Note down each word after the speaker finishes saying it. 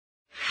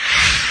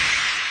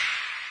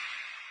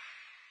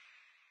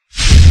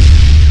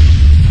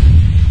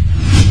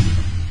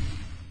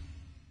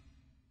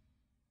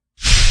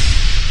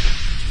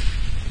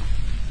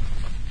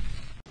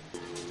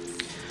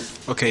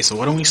Okay, so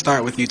why don't we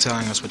start with you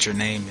telling us what your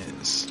name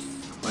is?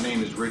 My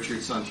name is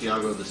Richard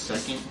Santiago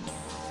II,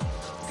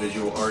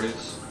 visual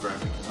artist,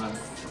 graphic designer.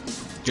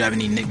 Do you have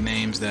any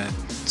nicknames that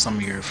some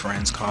of your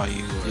friends call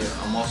you? Or? Yeah,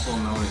 I'm also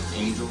known as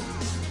Angel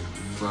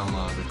from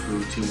the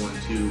crew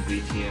 212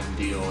 BTM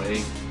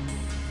DOA.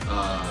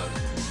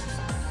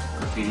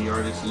 Graffiti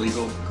artist,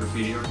 legal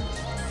graffiti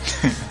artist.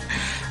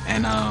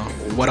 And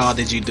what all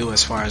did you do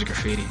as far as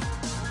graffiti?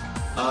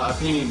 I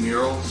painted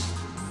murals.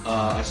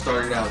 I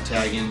started out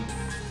tagging,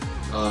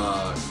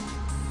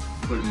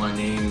 putting my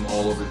name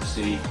all over the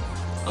city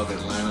of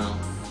Atlanta,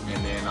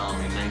 and then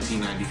in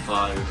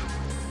 1995,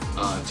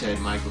 Ted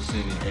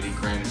Michelson and Eddie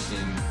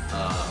Granderson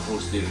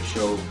hosted a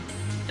show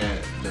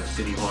at the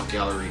City Hall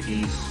Gallery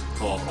East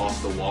called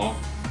Off the Wall,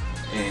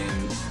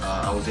 and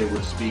I was able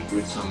to speak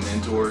with some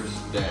mentors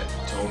that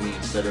told me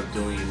instead of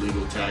doing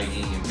illegal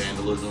tagging and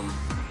vandalism,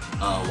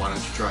 why don't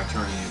you try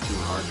turning it into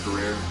an art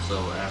career? So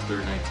after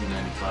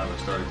 1995, I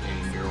started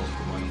painting murals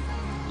for money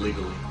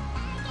legally.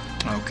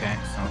 Okay.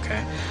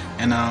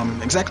 And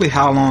exactly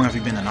how long have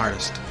you been an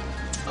artist?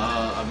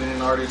 I've been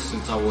an artist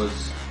since I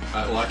was,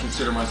 I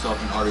consider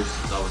myself an artist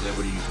since I was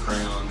able to use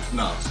crayons.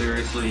 No,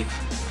 seriously.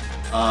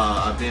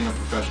 I've been a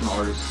professional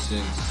artist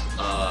since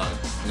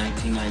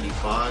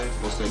 1995.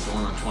 What's that,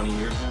 going on 20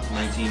 years now?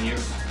 19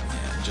 years?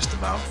 Yeah, just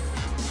about.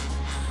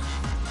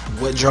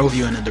 What drove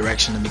you in the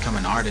direction to become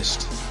an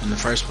artist in the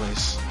first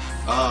place?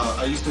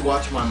 I used to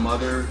watch my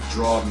mother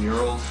draw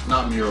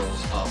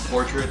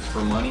portraits for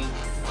money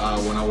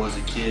when I was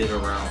a kid,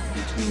 around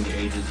between the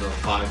ages of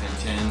 5 and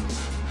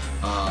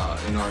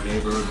 10. In our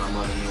neighborhood, my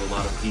mother knew a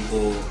lot of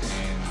people,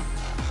 and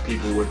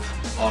people would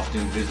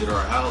often visit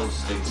our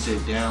house. They'd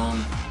sit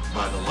down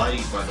by the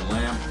light, by the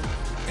lamp,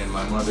 and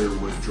my mother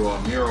would draw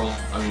a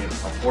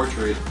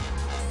portrait,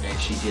 and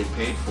she'd get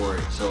paid for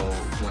it. So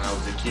when I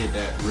was a kid,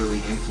 that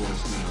really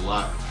influenced me a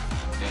lot,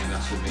 and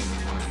that's what made me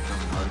want to become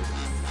an artist.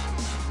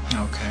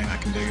 Okay, I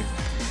can dig it.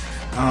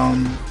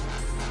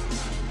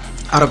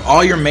 Out of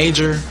all your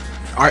major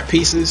art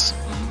pieces,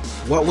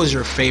 what was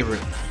your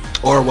favorite,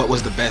 or what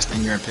was the best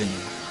in your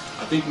opinion?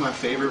 I think my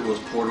favorite was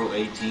Portal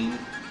 18.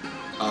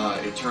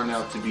 It turned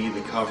out to be the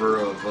cover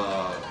of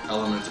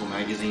Elemental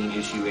Magazine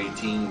issue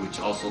 18, which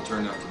also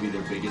turned out to be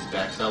their biggest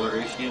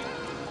backseller issue.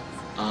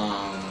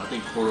 I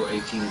think Portal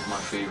 18 is my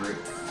favorite.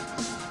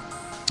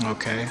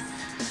 Okay.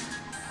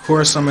 Who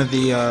are some of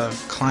the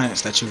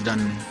clients that you've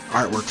done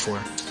artwork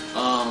for?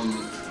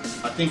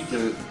 I think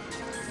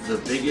the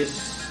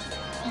biggest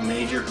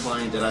major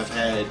client that I've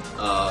had,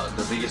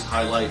 the biggest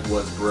highlight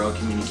was Burrell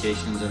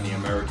Communications and the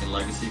American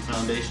Legacy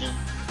Foundation,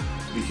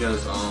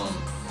 because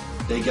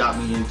they got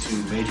me into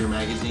major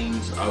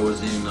magazines. I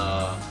was in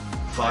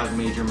 5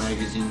 major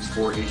magazines,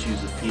 4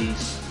 issues of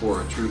Peace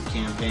for a Truth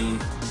campaign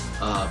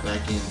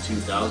back in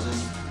 2000.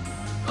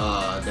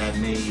 That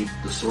made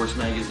the Source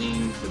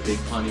magazine, the Big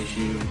Pun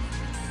issue.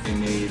 It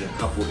made a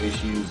couple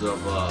issues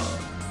of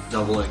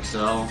Double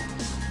XL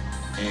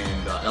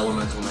and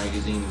Elemental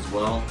magazine as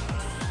well.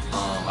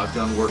 I've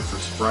done work for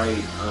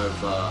Sprite.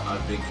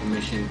 I've been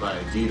commissioned by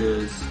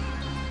Adidas.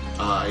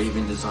 I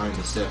even designed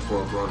the set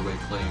for a Broadway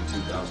play in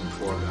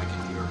 2004 back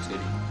in New York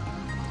City.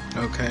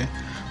 Okay.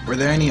 Were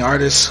there any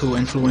artists who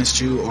influenced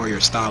you or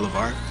your style of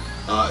art?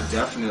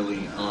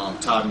 Definitely.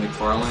 Todd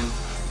McFarlane,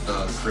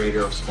 the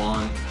creator of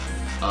Spawn.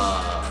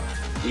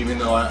 Even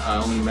though I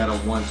only met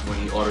him once when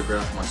he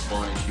autographed my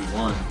Spawn issue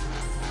 1,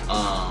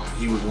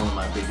 he was one of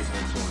my biggest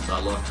influences. I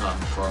love Todd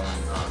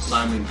McFarlane.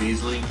 Simon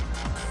Beasley,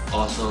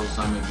 also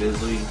Simon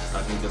Bisley,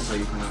 I think that's how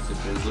you pronounce it,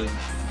 Bisley.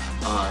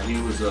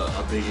 He was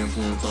a big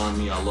influence on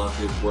me. I love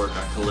his work.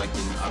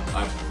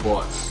 I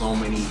bought so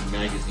many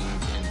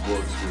magazines and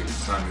books with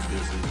Simon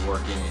Bisley's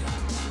work in it.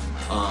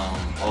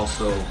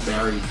 Also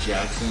Barry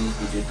Jackson,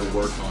 who did the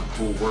work on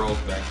Cool World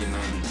back in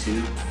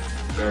 '92.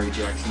 Barry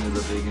Jackson is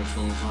a big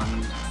influence on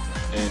me.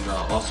 And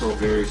also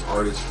various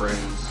artist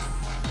friends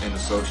and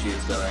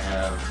associates that I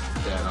have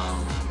that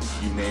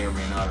you may or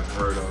may not have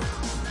heard of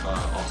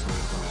also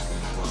influenced me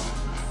as well.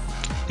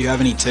 Do you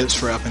have any tips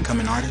for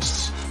up-and-coming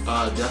artists?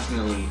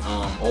 Definitely.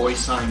 Always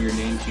sign your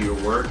name to your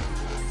work,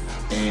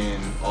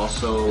 and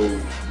also,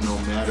 no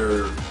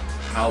matter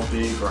how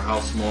big or how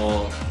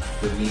small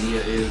the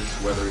media is,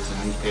 whether it's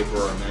a newspaper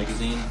or a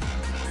magazine,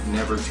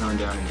 never turn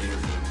down an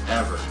interview.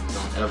 Ever.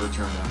 Don't ever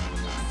turn down an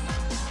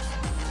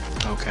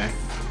interview. Okay.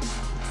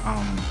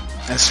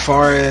 As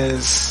far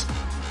as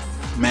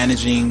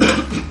managing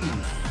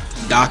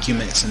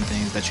documents and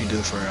things that you do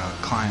for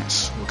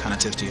clients, what kind of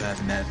tips do you have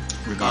in that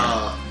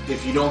regard?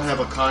 If you don't have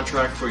a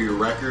contract for your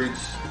records,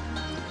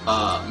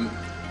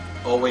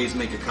 always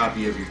make a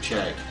copy of your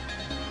check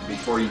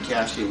before you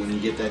cash it. When you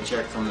get that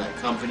check from that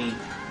company,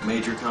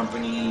 major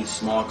company,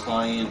 small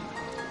client,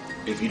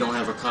 if you don't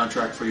have a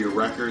contract for your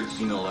records,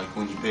 like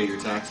when you pay your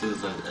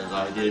taxes, as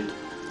I did,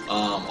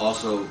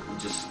 also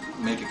just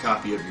make a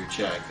copy of your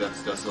check.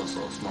 That's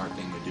also a smart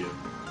thing to do.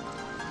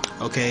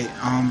 Okay,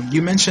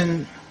 you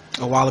mentioned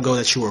a while ago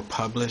that you were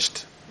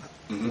published.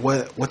 Mm-hmm.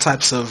 What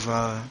types of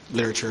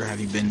literature have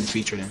you been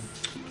featured in?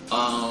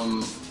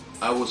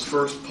 I was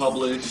first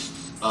published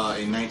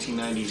in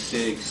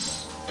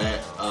 1996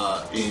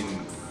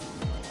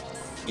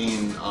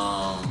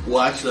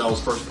 well, actually, I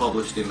was first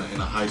published in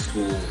a high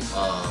school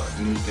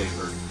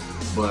newspaper,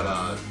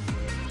 but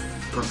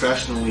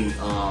professionally,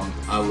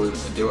 I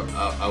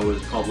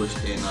was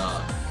published in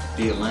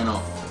the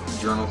Atlanta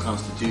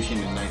Journal-Constitution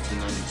in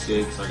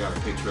 1996. I got a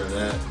picture of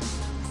that.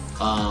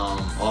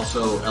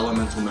 Also,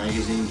 Elemental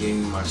Magazine gave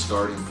me my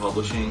start in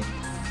publishing,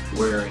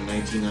 where in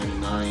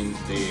 1999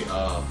 they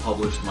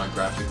published my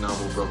graphic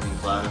novel Broken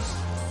Class.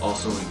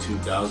 Also in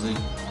 2000,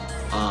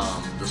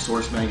 the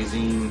Source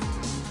Magazine,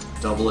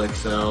 Double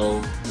XL,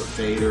 The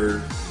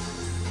Fader,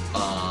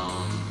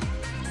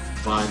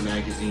 Vibe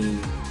Magazine,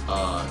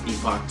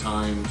 Epoch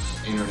Times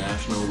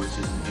International, which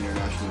is an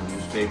international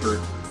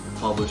newspaper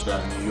published out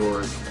of New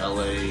York,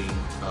 LA,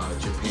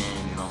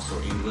 Japan, and also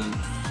England.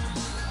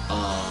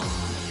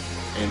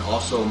 And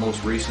also,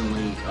 most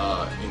recently,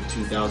 in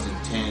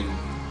 2010,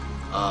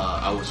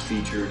 I was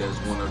featured as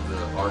one of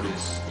the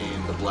artists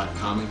in the Black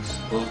Comics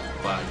book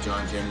by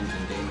John Jennings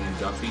and Damian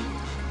Duffy.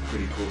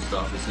 Pretty cool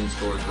stuff. It's in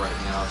stores right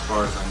now. As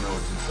far as I know,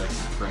 it's in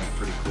second print.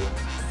 Pretty cool.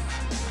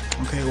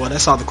 Okay, well,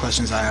 that's all the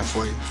questions I have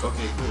for you.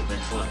 Okay, cool.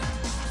 Thanks a lot.